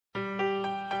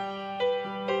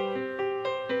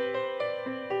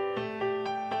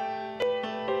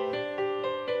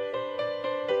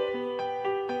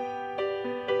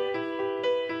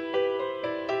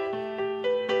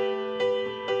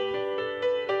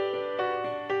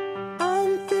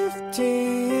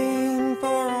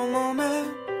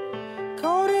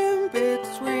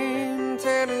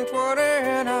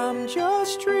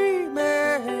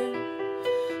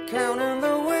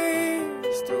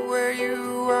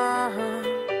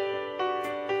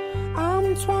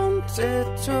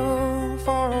wanted to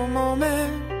for a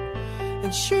moment,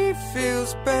 and she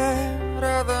feels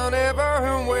better than ever,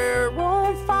 and we're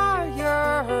on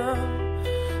fire,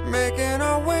 making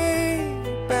our way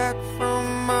back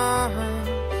from Mars.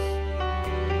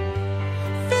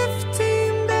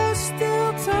 15, there's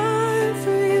still time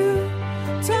for you,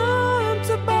 time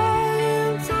to buy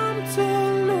and time to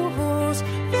lose.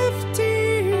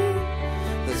 15,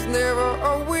 there's never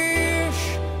a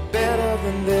wish better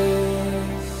than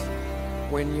this,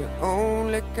 when you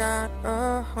only got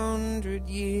 100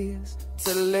 years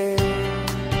to live.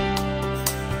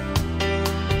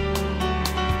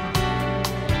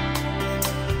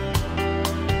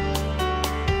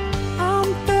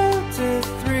 I'm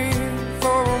 33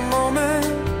 for a moment,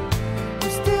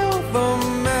 I'm still the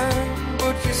man,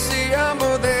 but you see I'm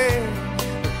there,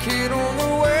 a kid on the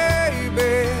way,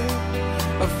 babe,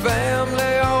 a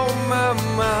family on my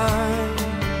mind.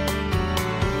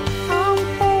 I'm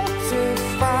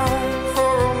 45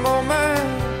 for a moment,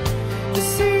 the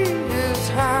sea is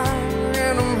high,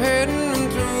 and I'm heading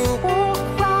through war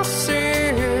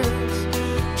crosses,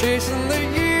 chasing the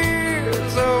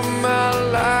years of my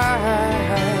life.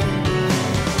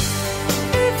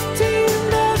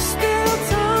 15, there's still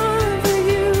time for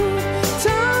you,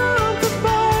 time to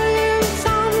buy and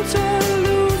time to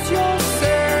lose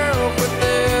yourself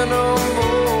within a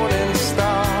morning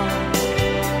star.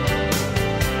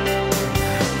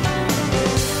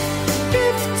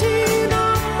 15,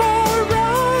 I'm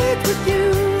alright with you.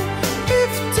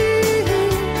 15,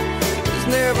 there's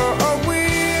never a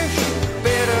wish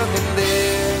better than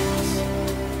this,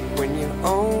 when you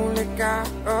only got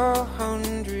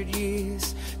 100 years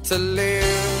to live.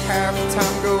 Half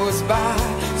time goes by,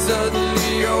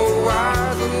 suddenly you're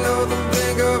wise, another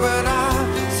blink of an eye.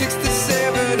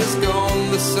 67 is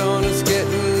gone, the sun is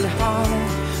getting high,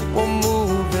 we're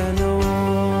moving on.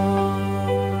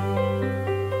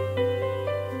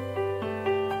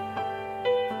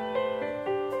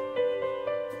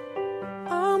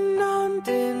 I'm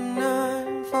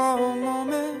 99 for a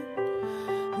moment,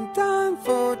 I'm dying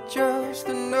for just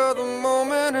another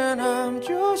moment, and I'm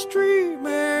just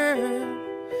dreaming,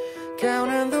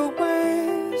 counting the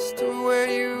ways to where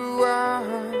you are.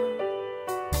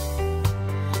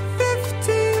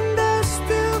 15, there's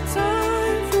still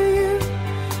time for you.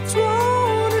 22,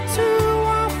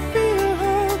 I feel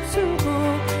her too.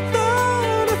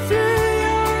 33,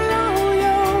 you're on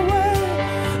your way.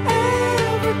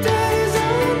 Every day's a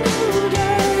new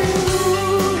day.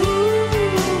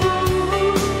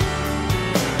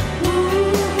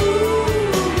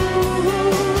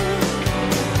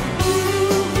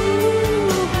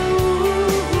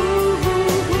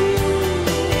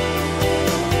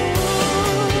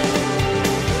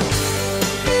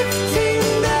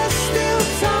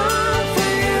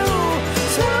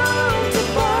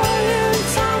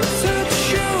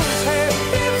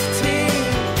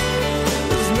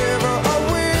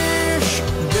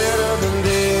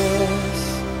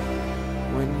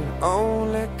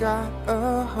 Only got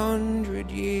 100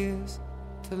 years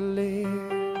to live.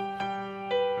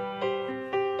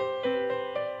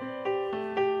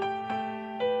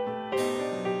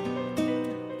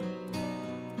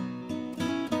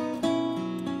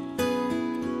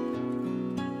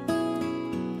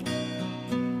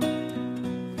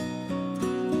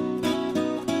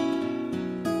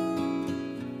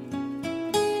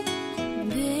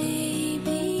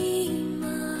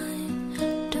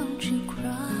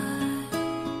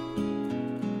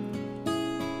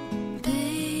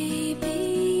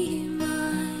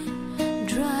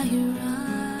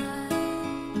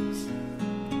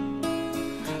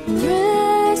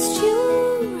 Rest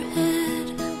your head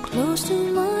close to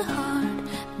my heart,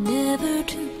 never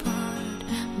to part,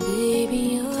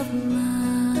 baby of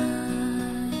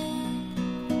mine.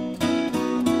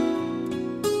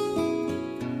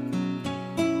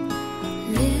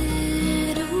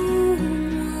 Little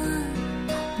one,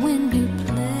 when you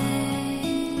play,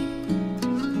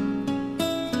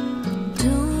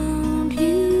 don't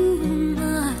you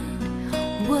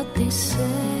mind what they say.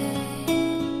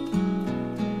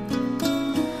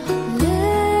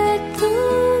 Let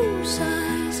those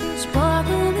eyes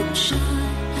sparkle and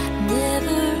shine,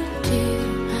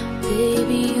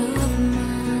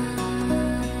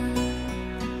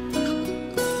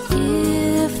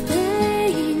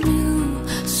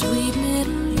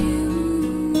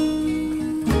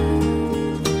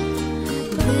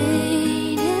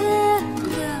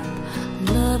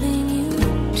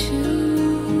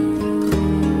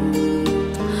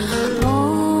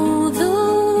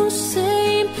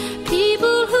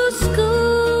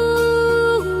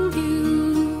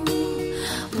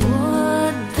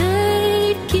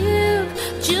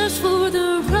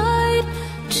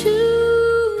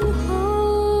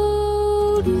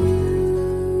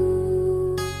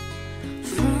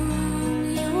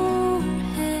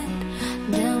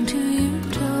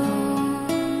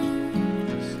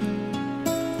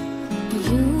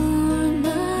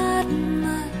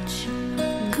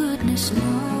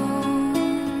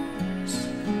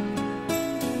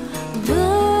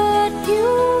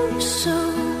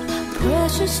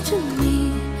 to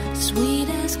me, sweet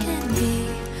as can be,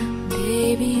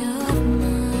 baby of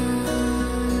mine.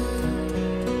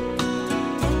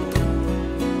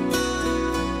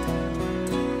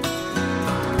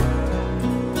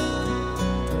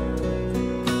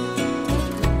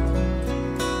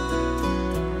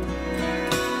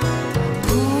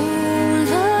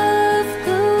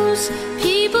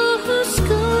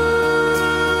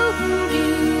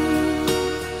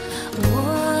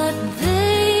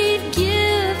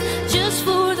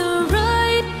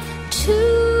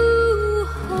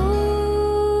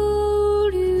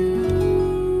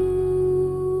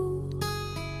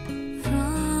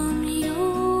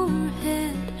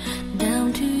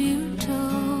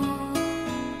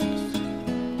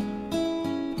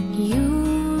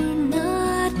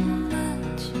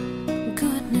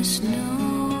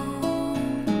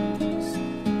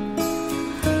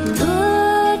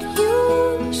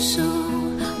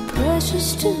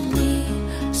 To me,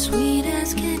 sweet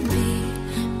as can be,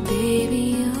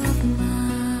 baby of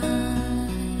mine,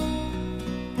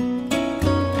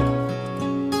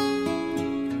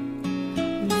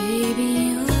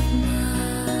 baby of mine.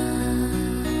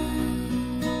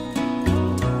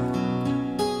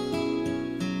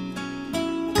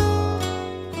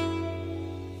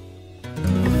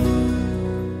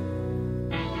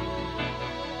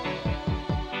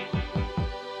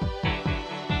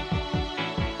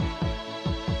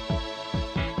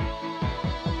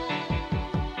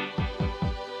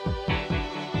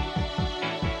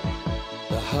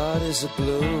 Heart is a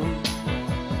balloon,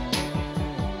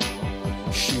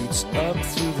 shoots up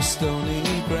through the stony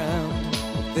ground.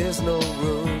 There's no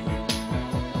room,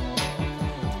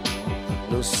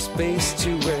 no space to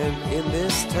rent in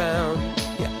this town.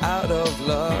 You're out of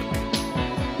luck,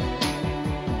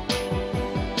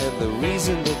 and the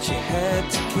reason that you had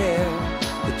to care,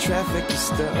 the traffic is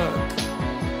stuck,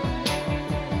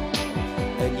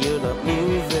 and you're not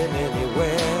moving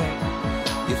anywhere.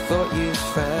 You thought you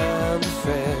found a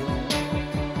friend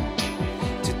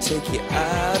to take you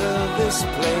out of this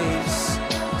place,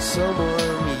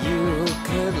 someone you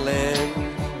could lend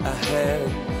a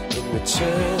hand in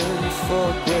return for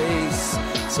grace.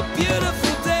 It's a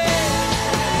beautiful day.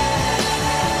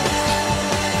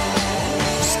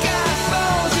 Sky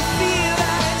falls, you feel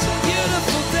like it's a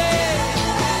beautiful day.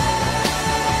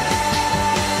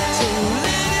 So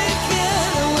let it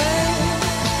get away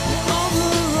on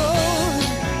the road.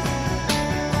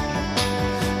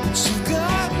 You've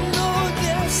got no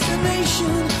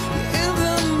destination in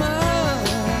the mud,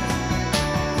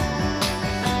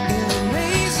 in the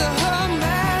maze of her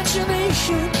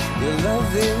imagination. Your love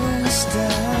is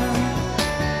down,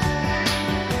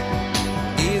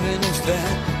 even if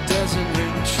that doesn't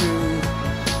ring true.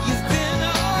 You've been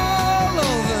all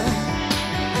over,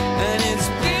 and it's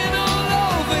been all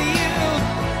over you.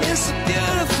 It's a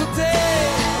beautiful day.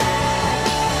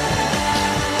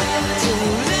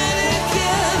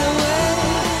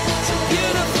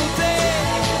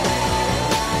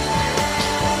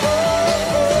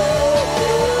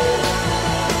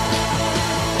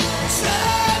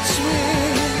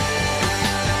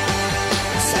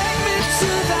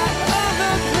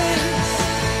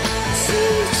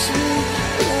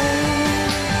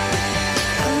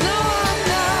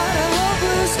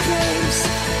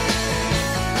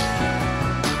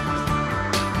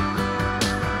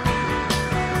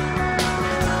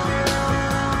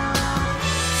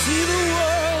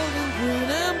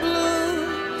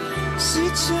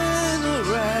 China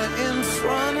right in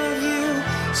front of you.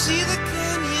 See the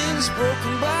canyons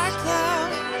broken by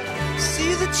cloud.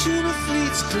 See the tuna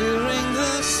fleets clearing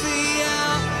the sea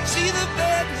out. See the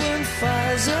bedroom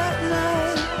fires at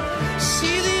night.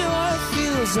 See the oil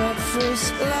fields at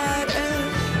first light.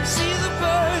 And see the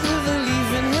bird with a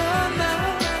leaf in her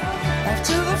mouth.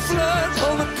 After the flood,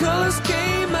 all the colors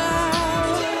came out.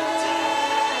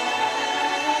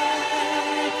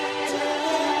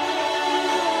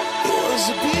 It's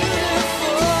a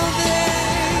beautiful day.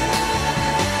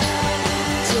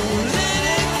 Don't let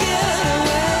it get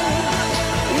away.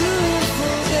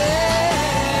 Beautiful day.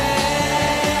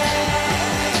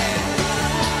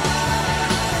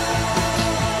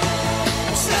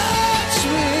 Touch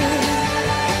me,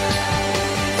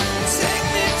 take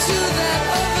me to that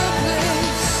other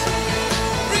place.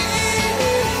 Breathe.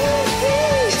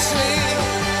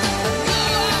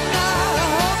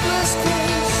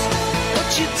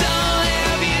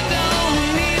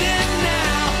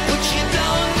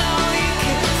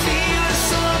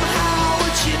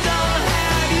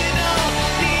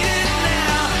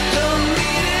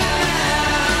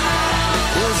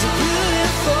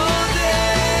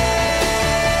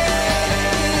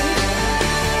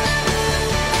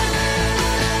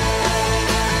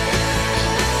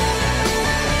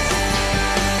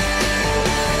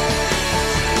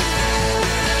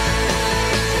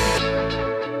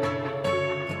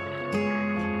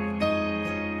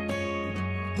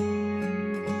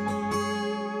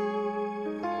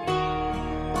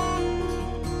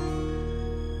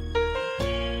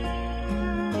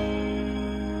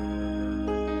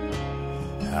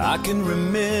 I can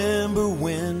remember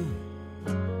when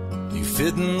you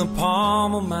fit in the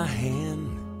palm of my hand.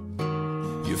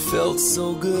 You felt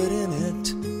so good in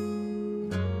it,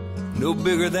 no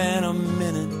bigger than a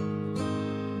minute.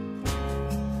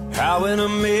 How it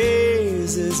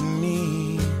amazes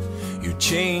me, you're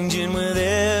changing with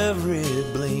every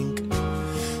blink.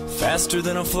 Faster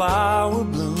than a flower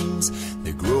blooms,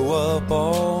 they grow up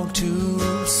all too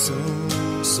soon.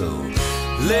 So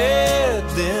let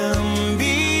them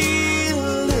be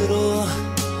little,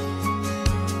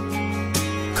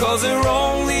 'cause they're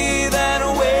only that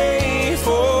way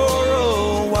for a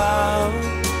while.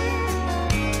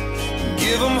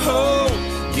 Give them hope,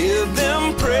 give them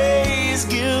praise,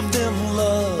 give them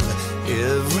love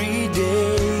every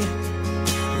day.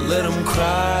 Let them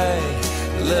cry,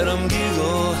 let them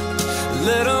giggle,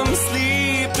 let them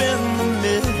sleep in the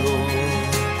middle.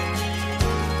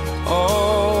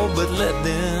 Oh, but let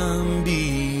them be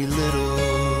little.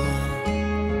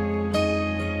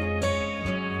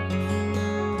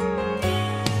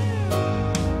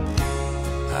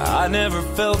 I never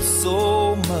felt so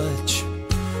much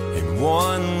in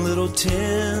one little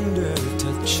tender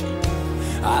touch.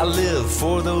 I live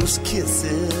for those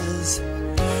kisses,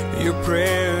 your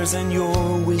prayers and your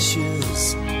wishes.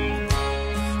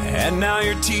 And now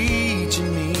you're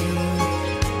teaching me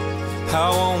how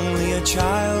only a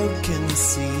child can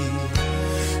see.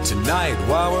 Tonight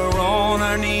while we're on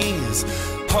our knees,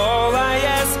 all I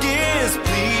ask is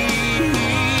please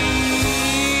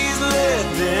let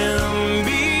them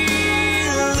be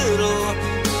little,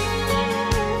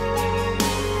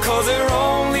 'cause they're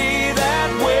only that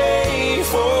way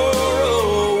for a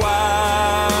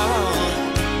while.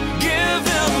 Give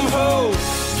them hope,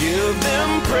 give them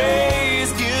praise,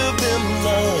 give them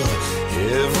love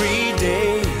every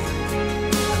day.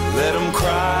 Let them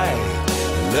cry,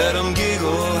 let them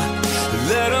giggle,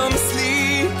 let them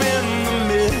sleep in the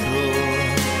middle.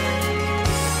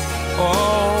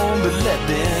 Oh, but let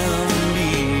them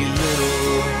be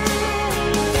little.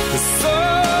 So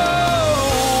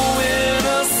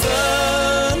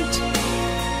innocent,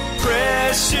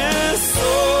 precious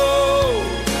soul.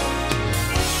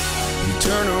 You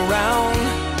turn around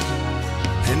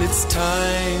and it's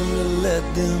time to let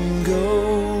them go.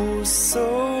 So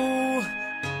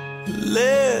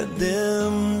let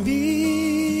them be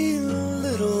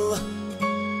little,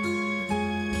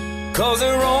 'cause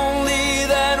they're only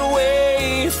that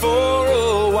way for a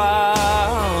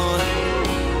while.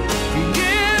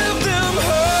 Give them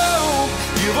hope,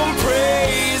 give them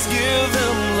praise, give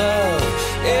them love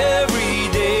every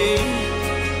day.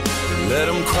 Let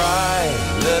them cry,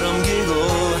 let them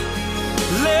giggle,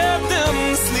 let them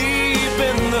sleep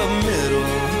in the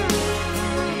middle.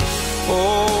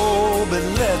 Oh, but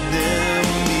let them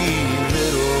be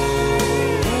little.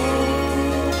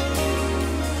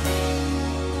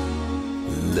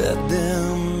 Let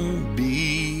them be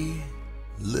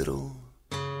little.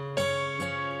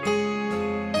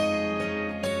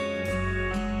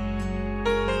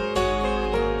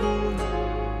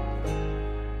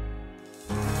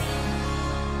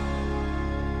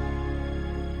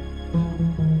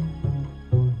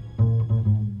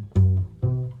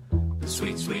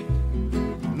 Sweet, sweet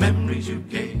memories you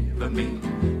gave of me.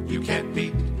 You can't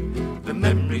beat the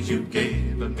memories you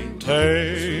gave of me.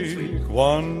 Take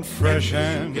one fresh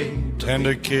and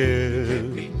tender kiss.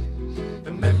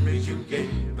 The memories you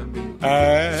gave of me.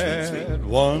 Add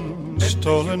one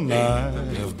stolen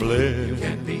night of bliss.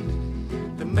 Can't beat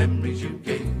the memories you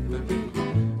gave of me.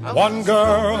 One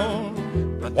girl,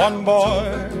 one boy,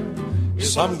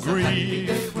 some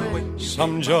grief,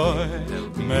 some joy.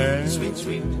 Memories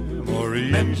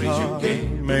are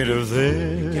made of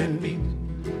this.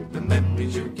 The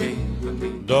memories you gave of me.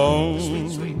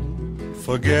 Don't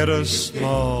forget a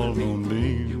small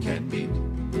moonbeam.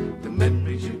 The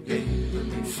memories you gave of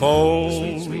me.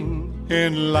 Fold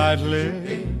in lightly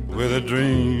with a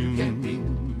dream.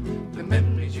 The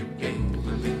memories you gave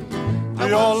of me.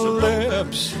 Your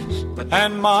lips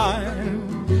and mine,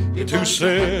 two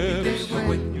sips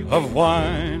of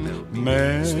wine.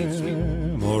 Memories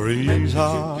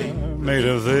are made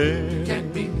of this.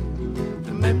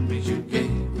 The memories you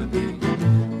gave of me.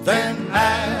 Then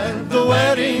add the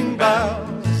wedding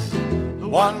bells, the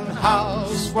one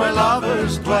house where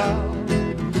lovers dwell.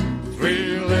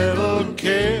 3 little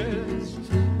kids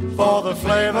for the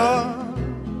flavor.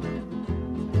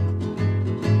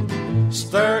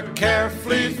 Stir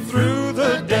carefully through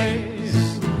the days.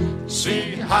 See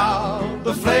how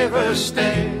the flavor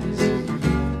stays.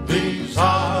 These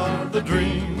are the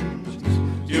dreams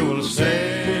you will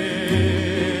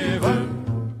savor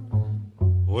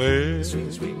with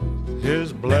His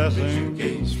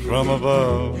blessings from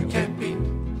above. You can't beat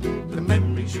the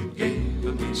memories you gave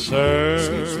of me.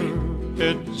 Serve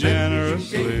it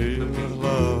generously with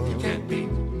love. You can't beat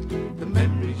the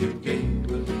memories you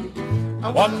gave of me.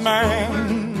 One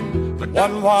man,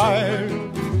 one wife,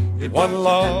 one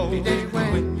love,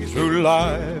 through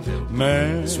life,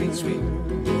 memories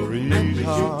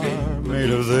are made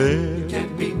of this.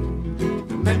 Can't beat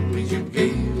the memories you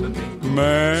gave of me.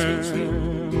 Memories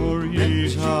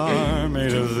are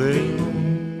made of this.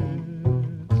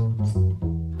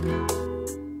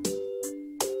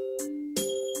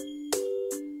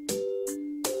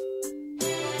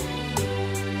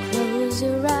 Close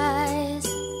your eyes,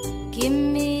 give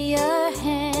me your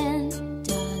hand,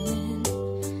 darling.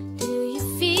 Do you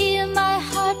feel my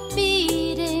heart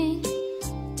beating?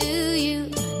 Do you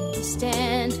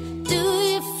understand? Do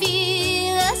you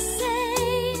feel the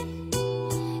same?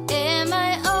 Am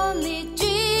I only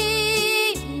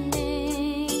dreaming?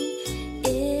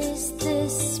 Is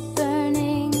this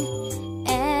burning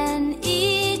an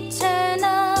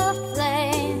eternal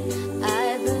flame?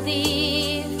 I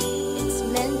believe it's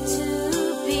meant to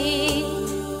be,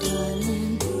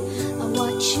 darling. I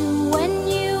watch you when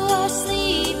you are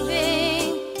sleeping.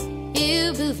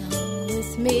 You move on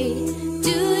with me.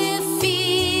 Do you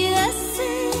feel the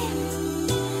same?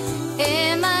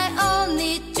 Am I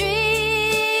only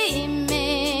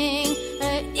dreaming?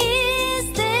 Or is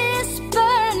this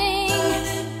burning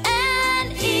an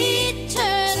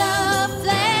eternal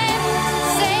flame?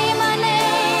 Say my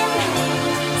name.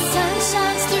 Sun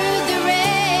shines through the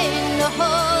rain. The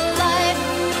whole life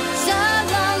so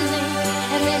lonely,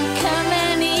 and then come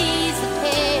and ease the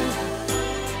pain.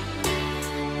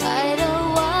 I don't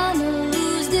wanna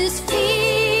lose this feeling.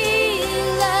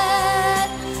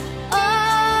 Oh.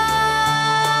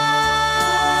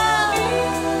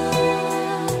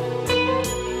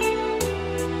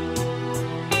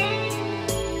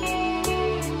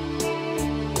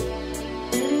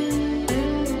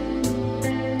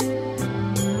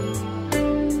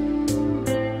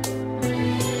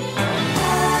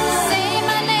 Say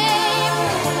my name.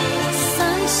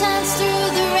 Sun shines through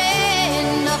the rain.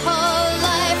 The whole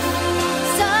life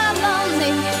so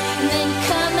lonely, and then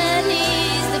come and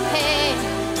ease the pain.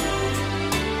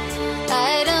 I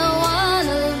don't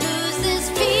wanna lose this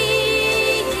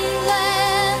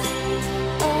feeling.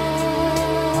 Oh.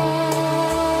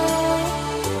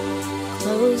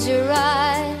 Close your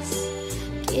eyes,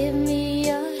 give me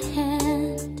your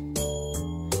hand.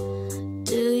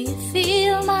 Do you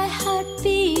feel my heart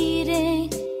beating?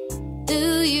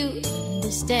 Do you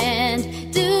understand?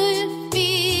 Do you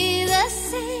feel the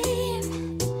same?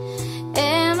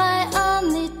 Am I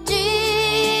only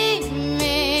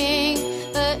dreaming?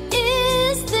 Or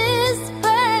is this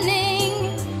burning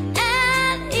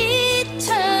an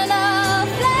eternal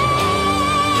flame?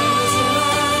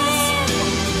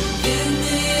 Give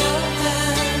me your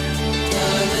hand,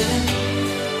 darling.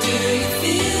 Do you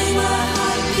feel my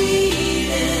heart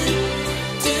beating?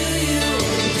 Do you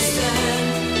understand?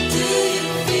 Do you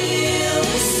feel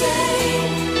the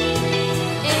same?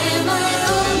 Am I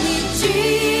only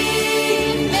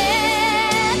dreaming?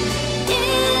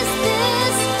 Is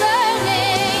this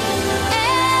burning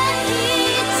an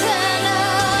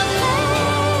eternal flame?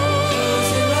 Close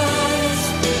your eyes,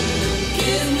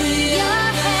 give me your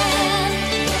hand.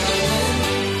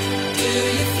 Do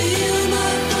you feel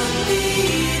my heart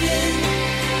beating?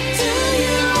 Do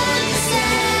you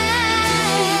understand?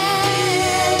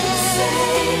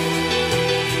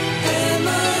 Am I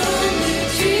only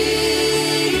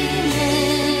dreaming?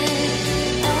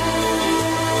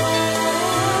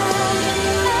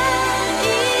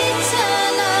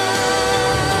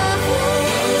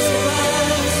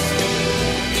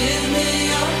 Give me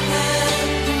your hand.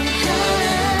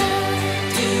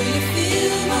 Do you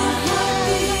feel my heart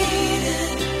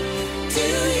beating? Do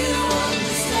you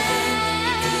understand?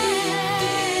 Do you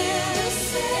feel the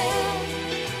same?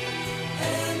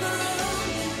 Am I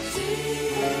only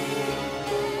dreaming?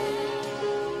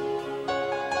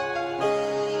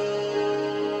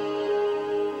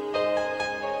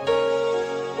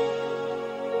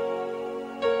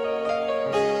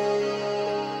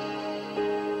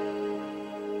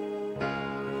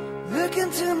 Look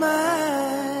into my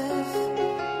eyes,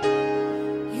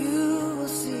 you will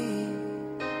see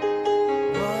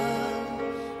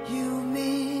what you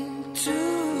mean to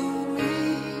me.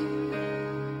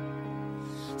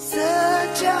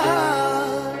 Such a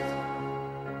heart,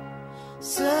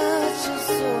 such a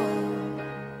soul.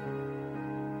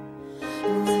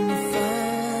 And when you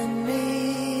find me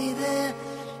there,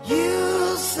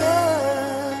 you'll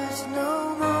search no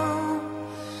more.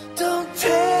 Don't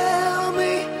tell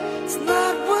me it's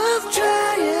not worth trying.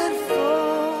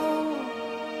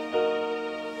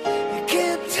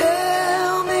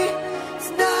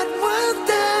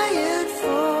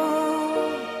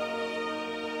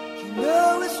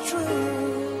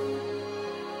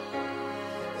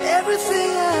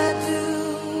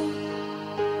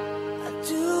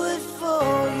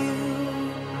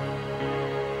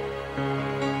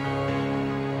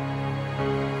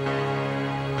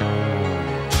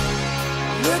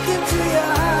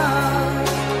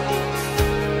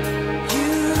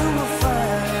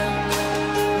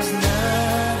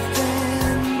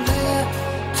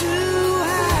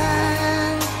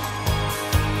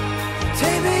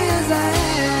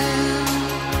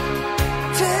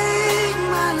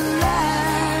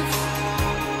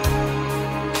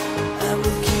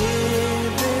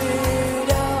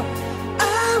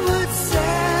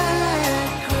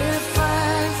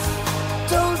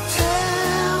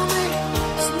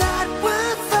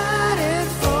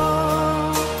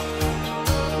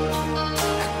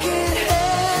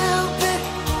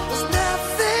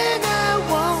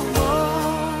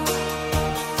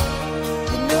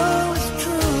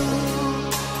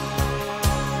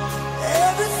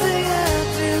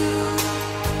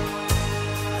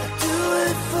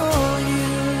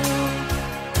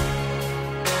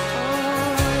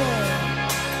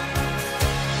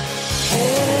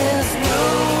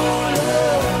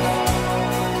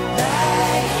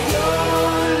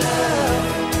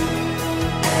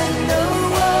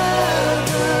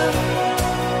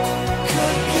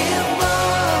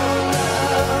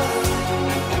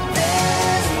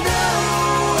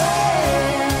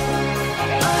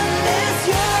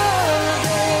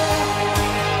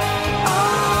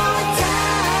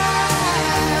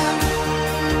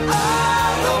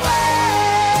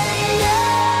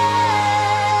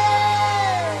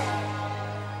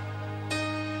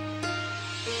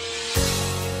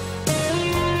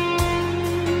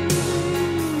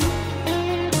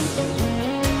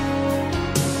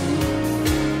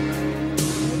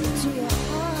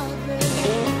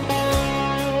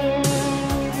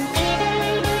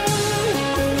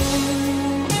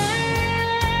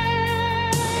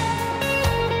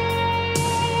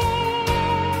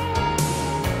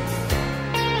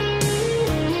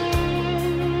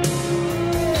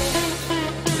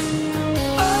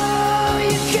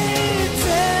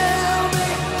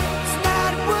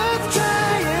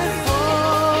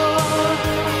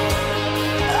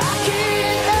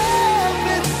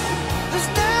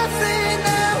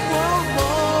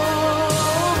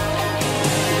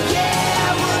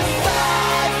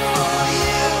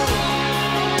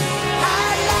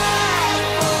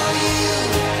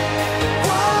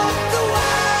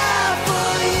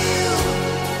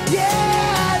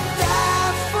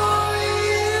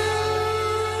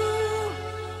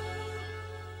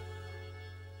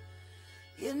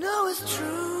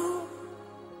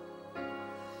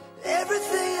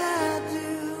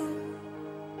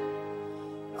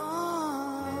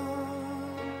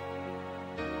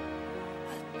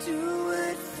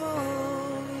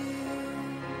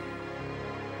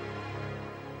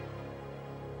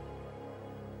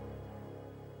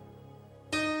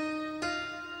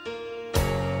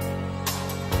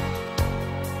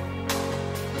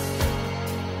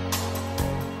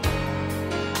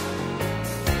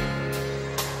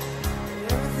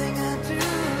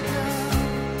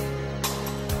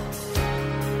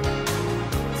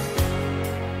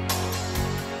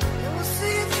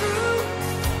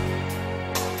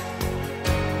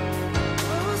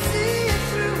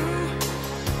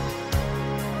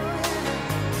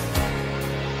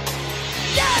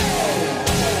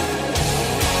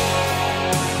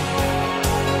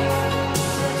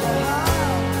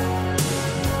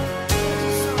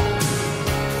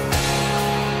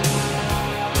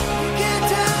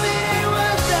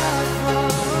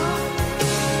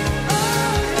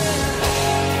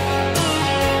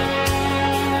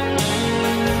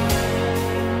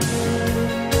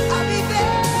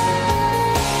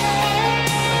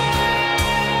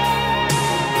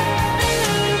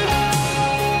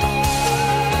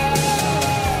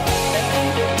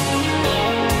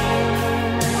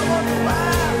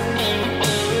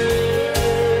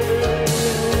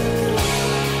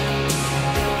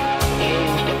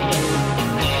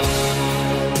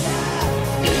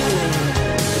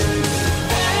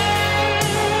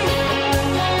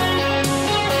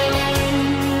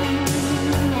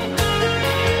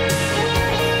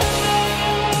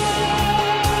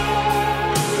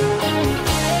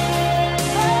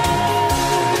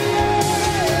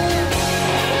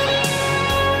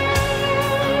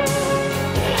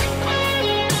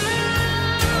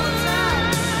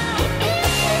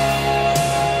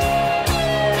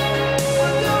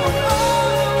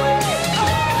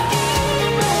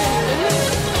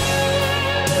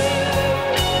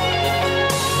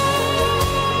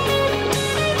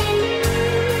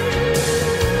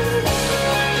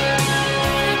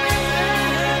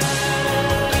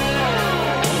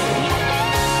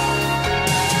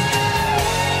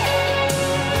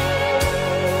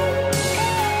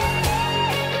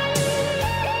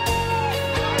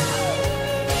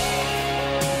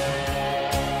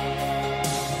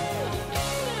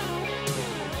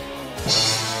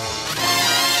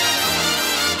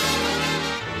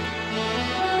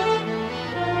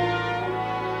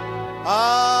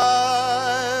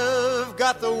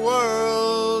 got the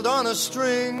world on a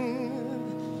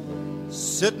string,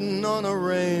 sitting on a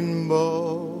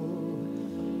rainbow.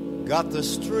 Got the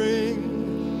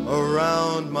string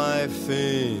around my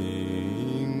finger.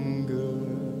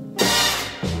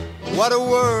 What a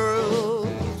world,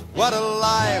 what a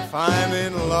life, I'm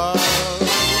in love.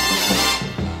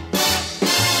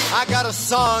 I got a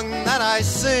song that I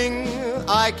sing,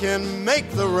 I can make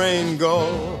the rain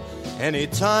go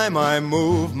anytime I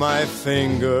move my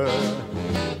finger.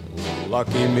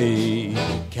 Lucky me,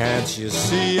 can't you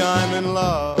see I'm in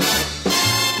love?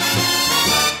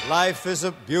 Life is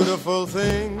a beautiful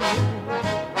thing,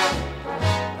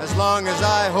 as long as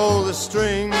I hold the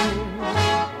string.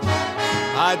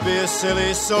 I'd be a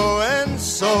silly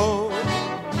so-and-so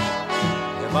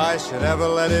if I should ever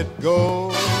let it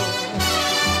go.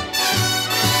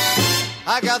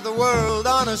 I got the world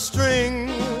on a string,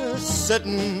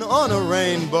 sitting on a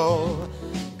rainbow.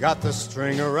 Got the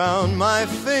string around my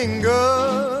finger.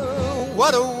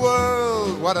 What a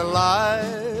world, what a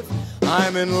life,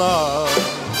 I'm in love.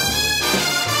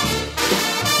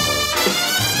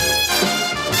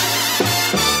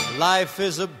 Life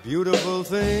is a beautiful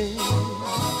thing,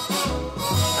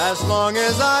 as long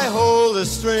as I hold the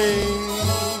string.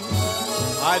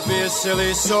 I'd be a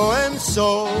silly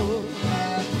so-and-so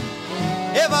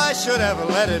if I should ever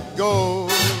let it go.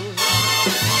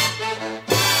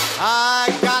 I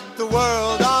got the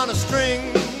world on a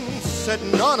string,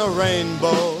 sitting on a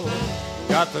rainbow.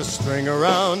 Got the string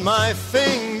around my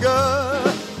finger.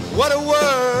 What a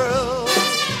world,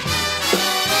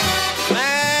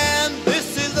 man,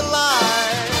 this is a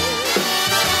life.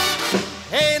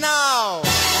 Hey now,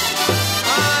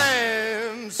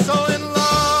 I'm so in love.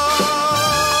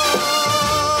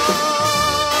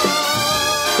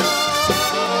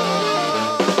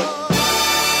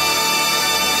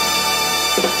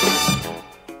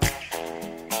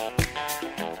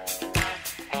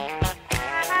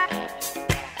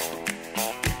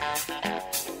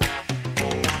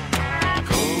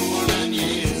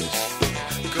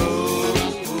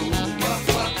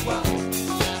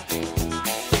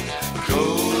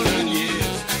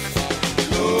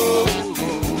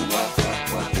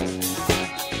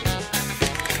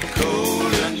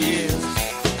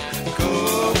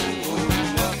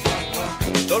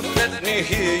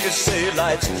 Hear you say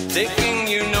life's taking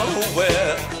you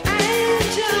nowhere.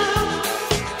 Angel,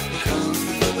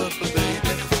 come up,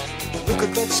 baby. Look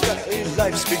at that sky,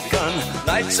 life's begun.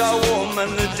 Nights are warm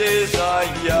and the days are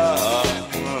young.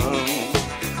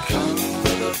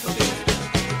 Come up, baby.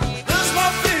 There's my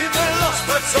baby lost,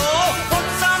 that's all.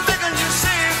 Once I'm begging you,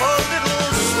 save a little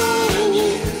soul.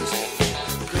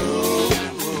 Go,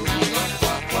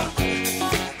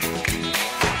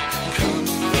 come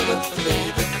up,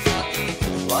 baby.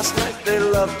 Last night they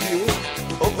loved you,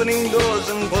 opening doors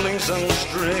and pulling some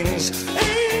strings.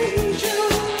 Angel,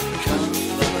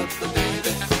 come up,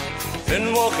 baby.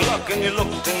 Then walk luck and you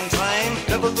looked in time.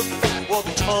 Never look back, walk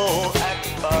tall, act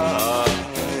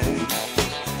fine.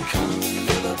 Come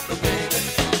up, baby.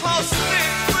 I'll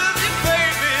stick with you,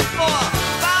 baby, for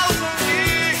 1,000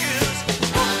 years.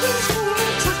 Nothing's gonna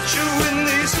touch you in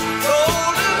these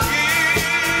golden years.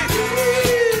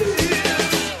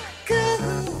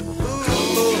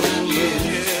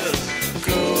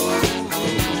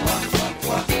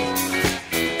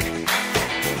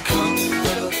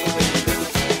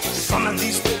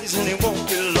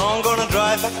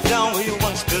 Back down where you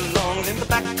once belonged, in the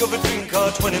back of a dream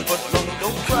car 20 foot long.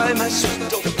 Don't cry, my sweet,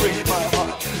 don't break my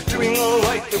heart. Doing all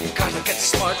right, you've got to get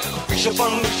smart. Wish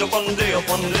upon day,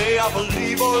 upon day. I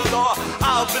believe, oh Lord,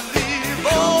 I believe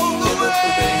all the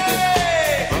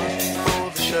way. Run for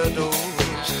the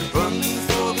shadows, run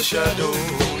for the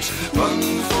shadows, run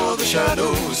for the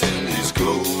shadows in these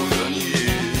golden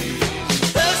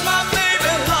years. There's my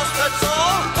baby lost, that's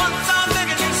all. Once I'm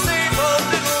begging you, save a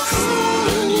little soul.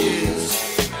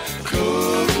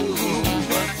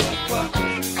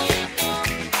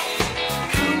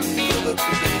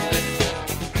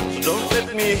 Don't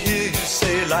let me hear you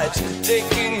say life's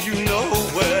taking you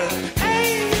nowhere.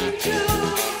 Angel,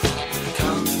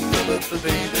 come up,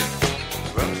 baby.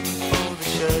 Run for the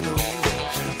shadows,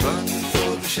 run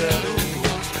for the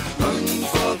shadows, run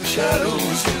for the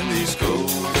shadows in these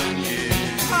golden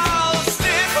years. I'll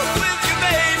stick with you,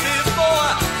 baby, for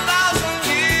 1,000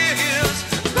 years.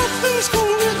 Nothing's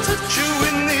gonna touch you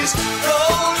in these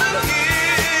golden years.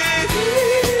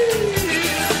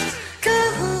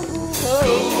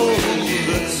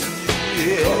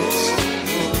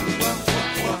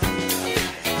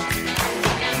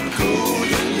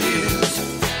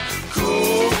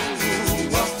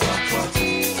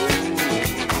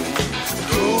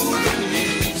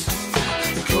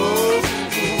 Go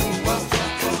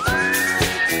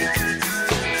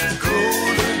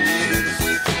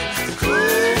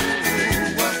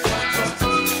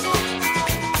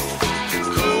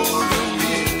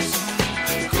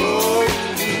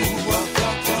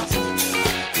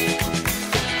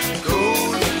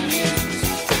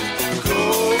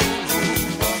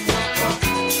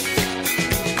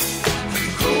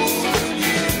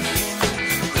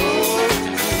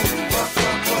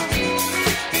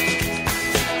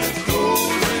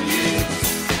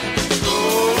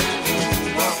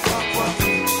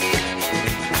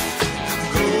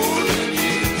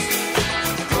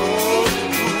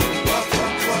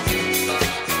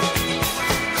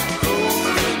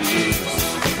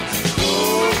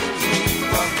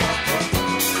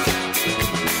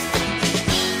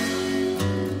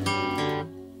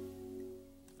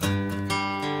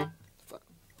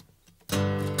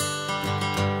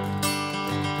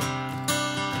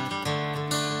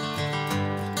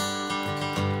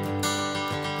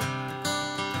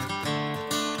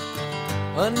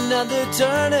Another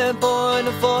turning point,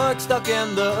 a fork stuck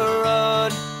in the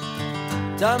road.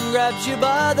 Time grabs you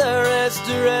by the wrist,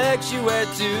 directs you where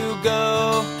to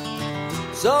go.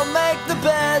 So make the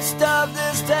best of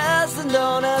this test and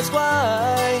don't ask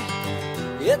why.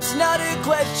 It's not a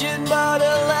question but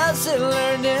a lesson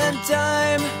learned in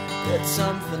time. It's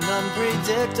something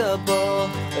unpredictable,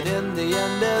 but in the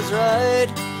end is right.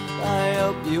 I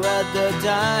hope you had the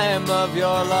time of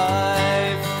your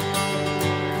life.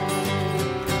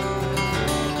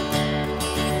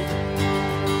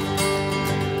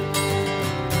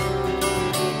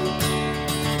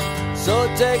 So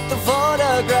take the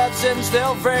photographs and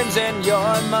still frames in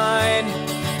your mind,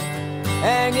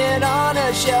 hanging on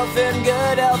a shelf in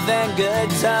good health and good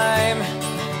time.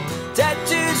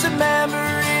 Tattoos and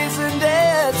memories and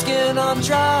dead skin on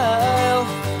trial.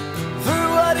 For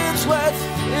what it's worth,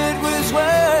 it was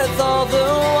worth all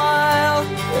the while.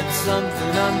 It's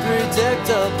something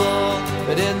unpredictable,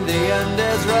 but in the end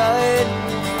is right.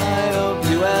 I hope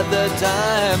you had the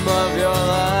time of your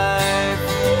life.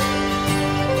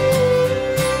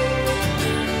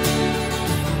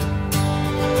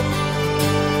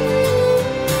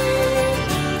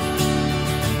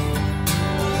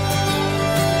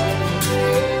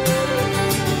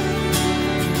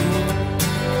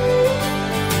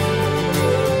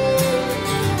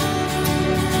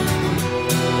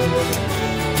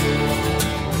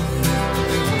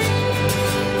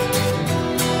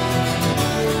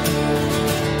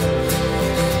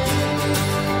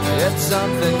 It's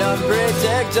something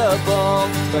unpredictable,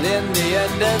 but in the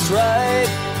end it's right.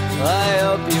 I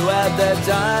hope you had the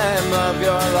time of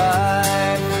your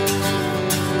life.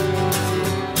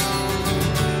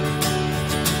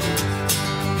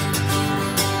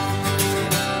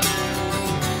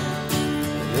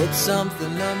 It's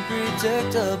something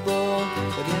unpredictable,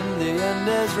 but in the end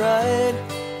is right.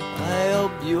 I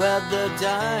hope you had the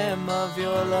time of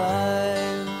your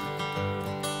life.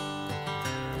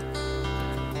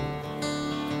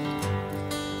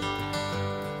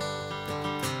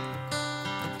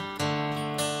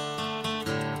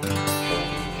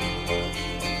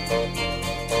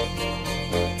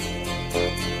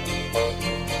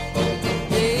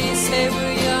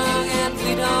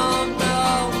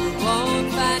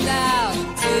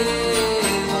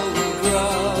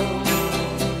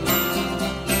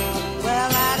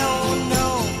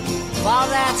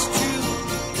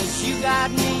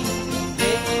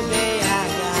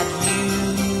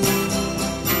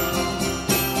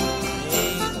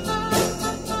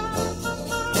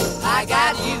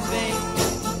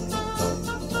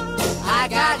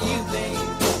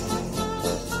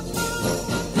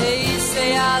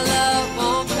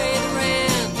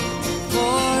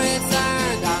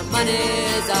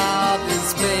 Money's all been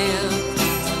spent.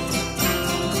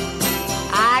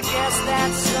 I guess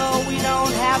that's so we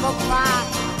don't have a plot,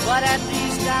 but at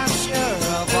least I'm sure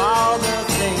of all the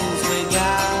things we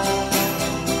got.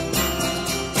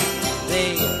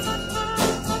 Babe,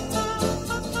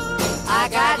 I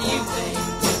got you, babe.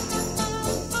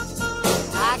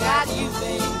 I got you,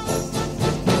 babe.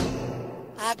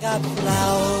 I got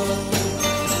flowers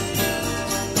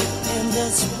in the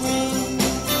spring.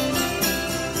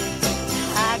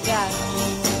 I got you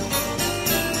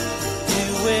to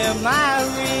wear my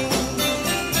ring.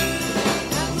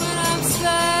 And when I'm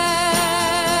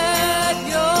sad,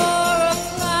 you're a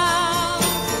clown.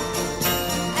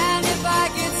 And if I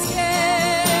get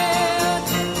scared,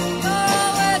 you're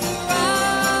always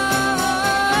around.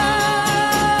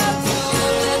 So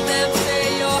let them say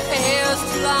your hair's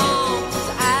too long, 'cause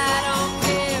I don't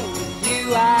care. With you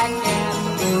I can't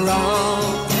go wrong.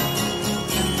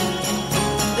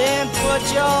 Then put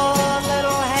your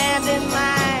little hand in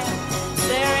mine.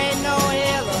 There ain't no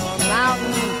hill or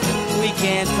mountain we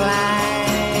can't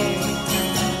climb.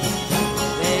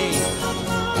 Babe,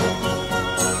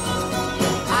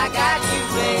 I got you,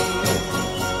 babe.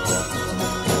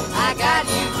 I got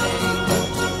you, babe.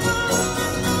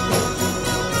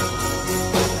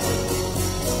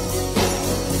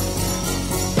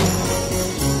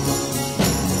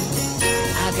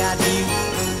 I got you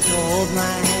to hold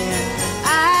my hand.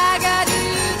 I got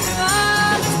you to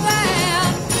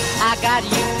understand. I got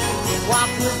you to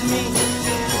walk with me.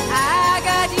 I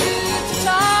got you to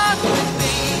talk with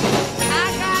me. I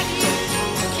got you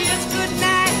to kiss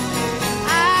goodnight.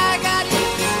 I got you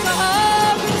to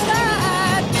hold me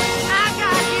tight. I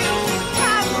got you,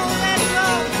 I won't let go.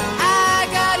 I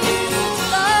got you to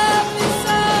love me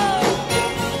so.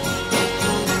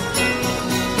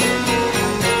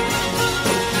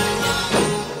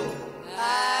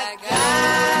 I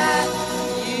got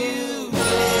you,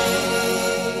 babe.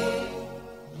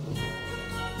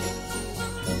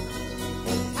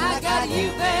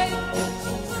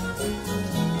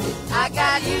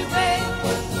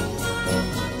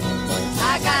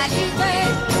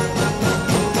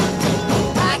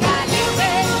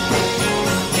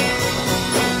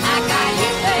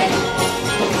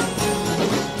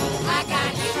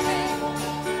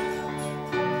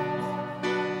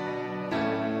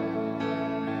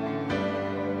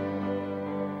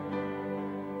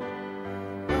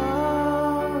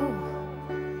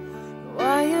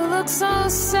 look so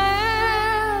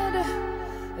sad,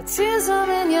 the tears are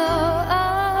in your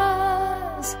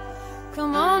eyes.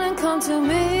 Come on and come to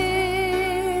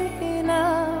me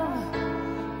now.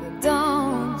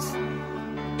 Don't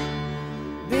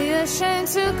be ashamed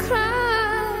to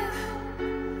cry.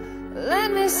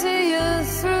 Let me see you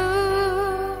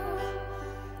through,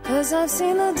 'cause I've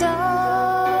seen the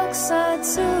dark side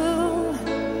too.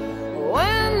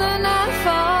 When the night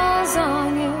falls on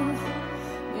you,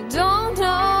 you don't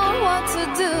know what to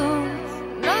do.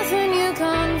 Nothing you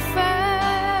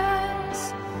confess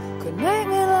could make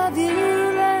me love you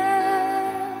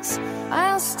less.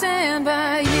 I'll stand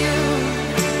by you.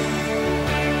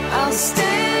 I'll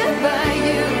stand by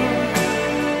you.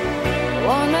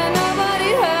 Won't let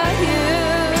nobody hurt you.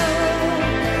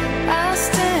 I'll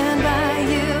stand by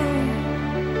you.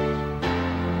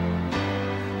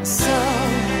 So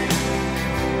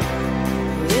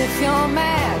if you're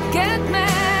mad, get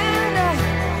mad.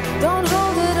 Don't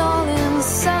hold it all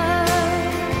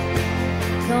inside.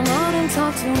 Come on and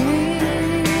talk to me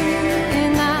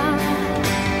now.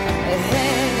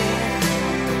 Hey,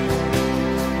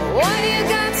 what you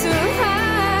got to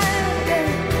hide?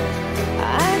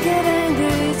 I get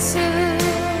angry too,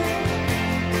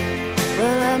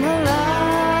 but I'm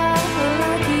alive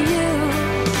like you.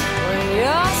 When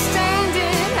you're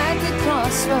standing at the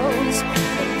crossroads,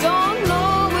 I don't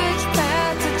know which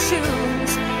path to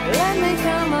choose. Let me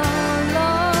come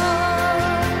along,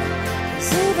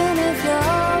 'cause even if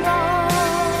you're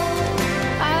wrong,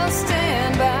 I'll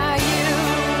stand by you.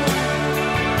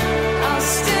 I'll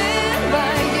stand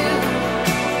by you.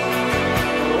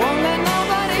 Won't let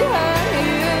nobody hurt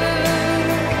you.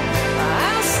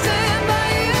 I'll stand by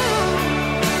you.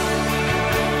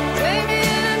 Take me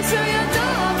into your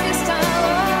darkest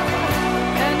hour,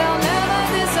 and I'll never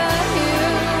desert you.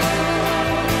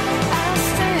 I'll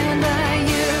stand by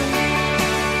you.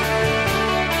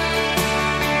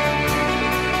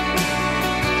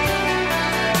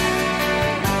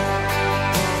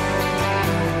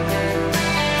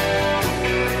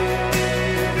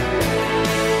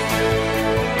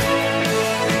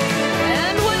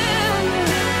 And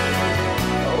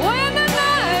when the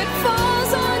night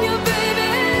falls on you,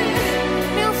 baby,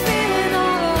 you're feeling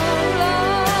all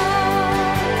alone.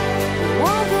 You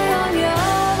won't be on your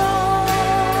own.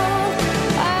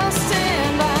 I'll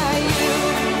stand by you.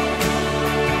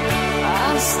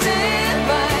 I'll stand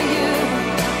by you.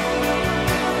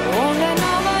 Won't let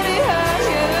nobody hurt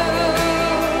you.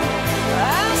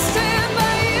 I'll stand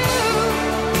by you.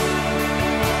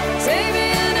 Take me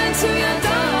into your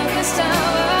darkest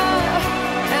hour,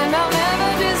 and I'll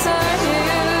never desert you.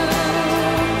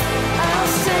 I'll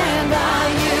stand by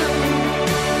you.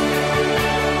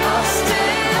 I'll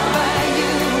stand by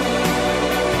you.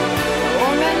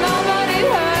 Won't let nobody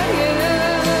hurt you.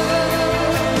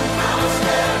 I'll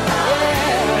stand by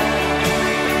you.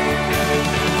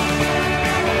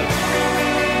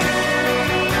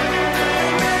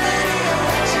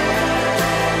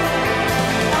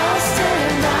 I'll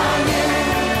stand by you.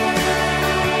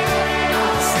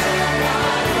 I'll stand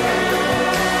by you.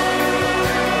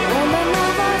 Won't let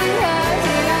nobody hurt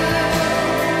you.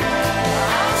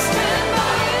 I'll stand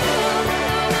by you.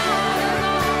 No,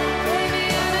 take me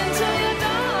into your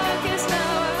darkest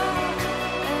hour,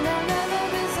 and I'll never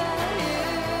desert you.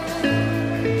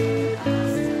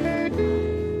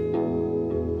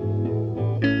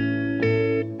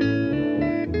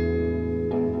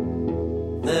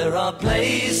 There are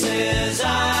places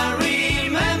I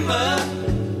remember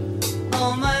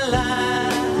all my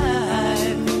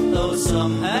life, though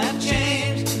some have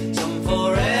changed, some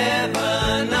forever,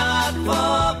 not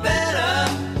for better.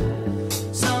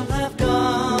 Some have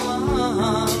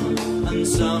gone, and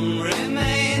some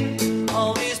remain.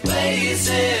 All these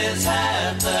places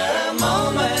have their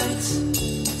moments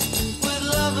with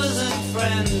lovers and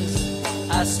friends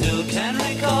I still can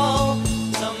recall.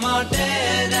 Some are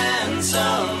dead and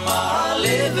some are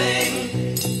living.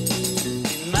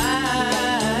 In my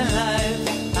life,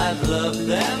 I've loved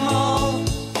them all.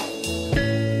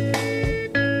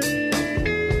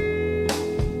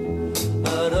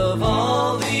 But of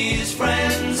all these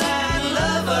friends and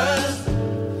lovers,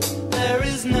 there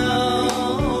is no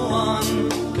one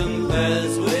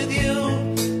compares with you.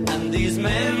 And these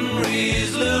memories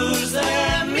lose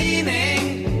their meaning,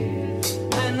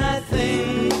 and I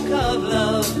think of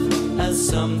love as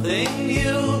something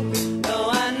new. Though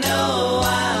I know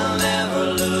I'll never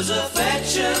lose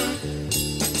affection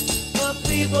for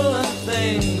people and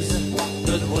things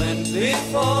that went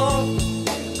before.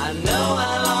 I know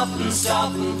I'll often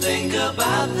stop and think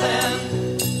about them.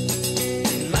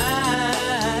 In my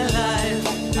life,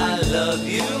 I love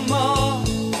you more.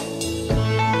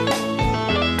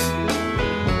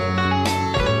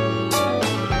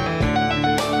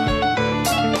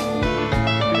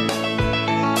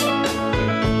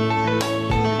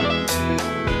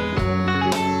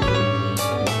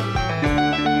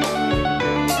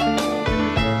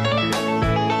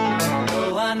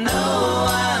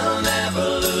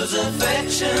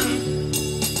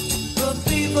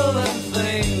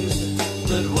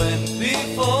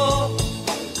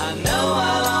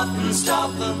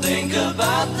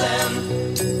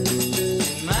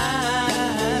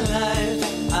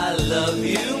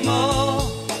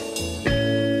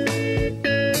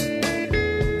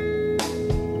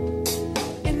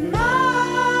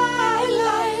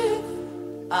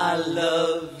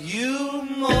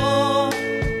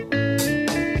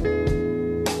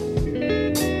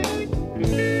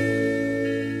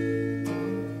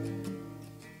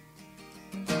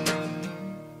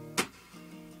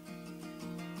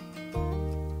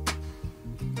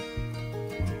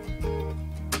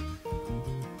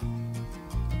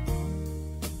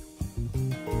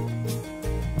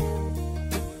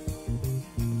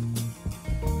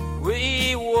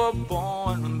 were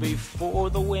born before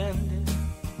the wind,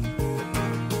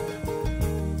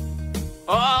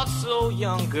 also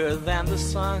younger than the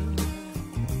sun.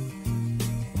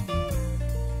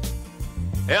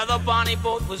 Yeah, the bonnie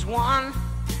boat was one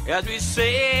as we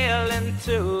sail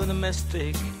into the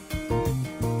mystic.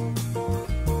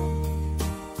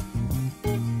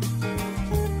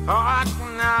 Oh, I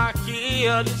can now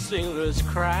hear the sailors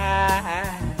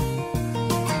cry,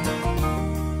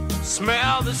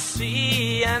 smell the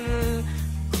sea and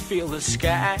feel the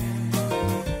sky.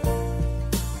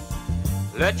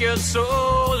 Let your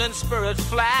soul and spirit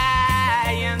fly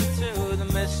into the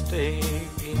mystic.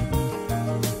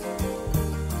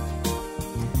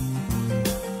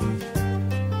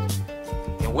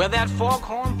 And where that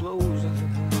foghorn blows,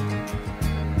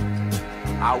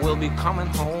 I will be coming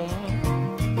home.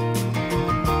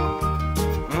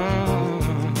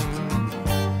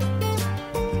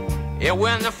 Yeah,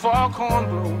 when the foghorn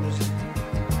blows,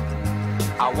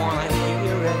 I wanna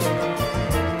hear it.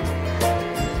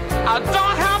 I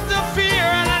don't have to fear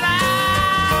it, and I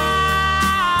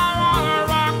wanna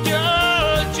rock your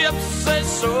gypsy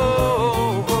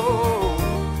soul,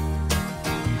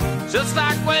 just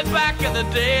like way back in the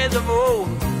days of old.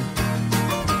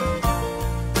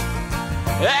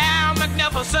 Yeah,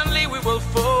 magnificently we will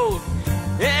fold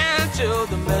into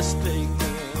the mystic.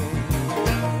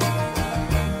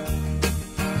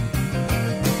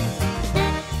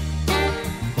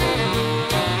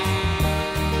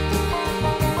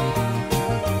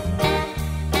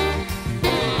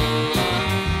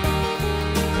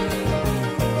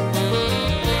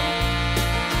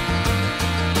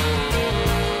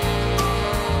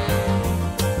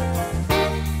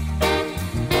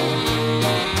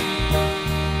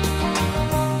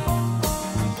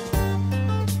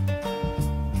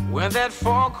 When that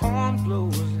foghorn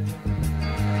blows,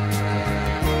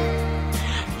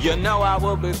 you know I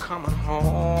will be coming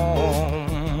home.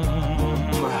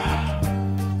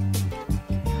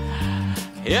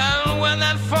 Yeah, when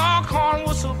that foghorn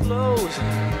whistle blows,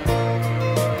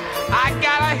 I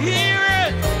gotta hear it.